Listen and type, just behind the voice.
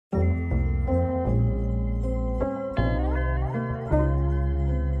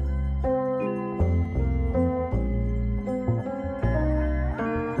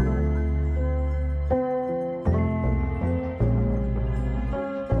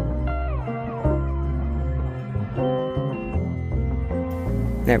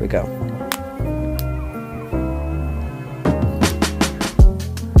There we go.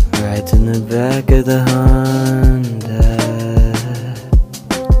 Right in the back of the Honda,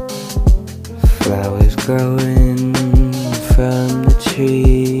 flowers growing from the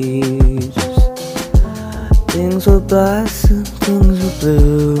trees. Things will blossom, things will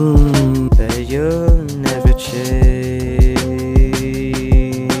bloom, but you'll never change.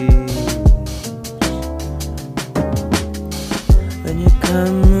 When you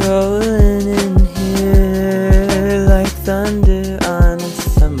come rolling in here like thunder on a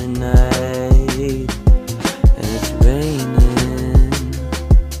summer night, and it's raining,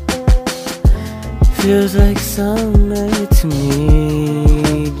 feels like summer to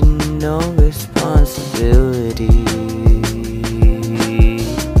me, no responsibility.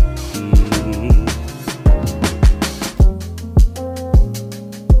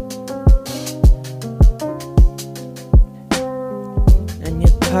 And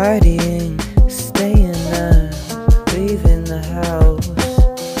you're partying, staying up, leaving the house,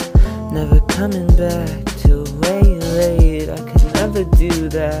 never coming back till way late. I could never do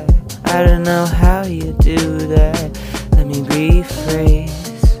that. I don't know how you do that. Let me rephrase.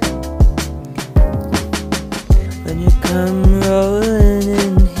 When you come rolling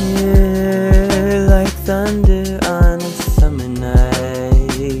in here like thunder on a summer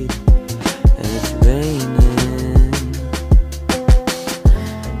night, and it's raining,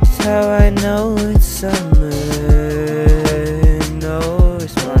 that's how I know it's summer. No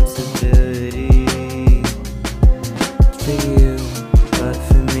responsibility for you, but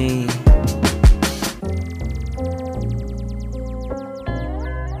for me.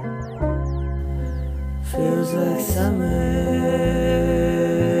 Feels like summer,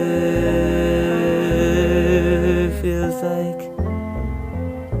 feels like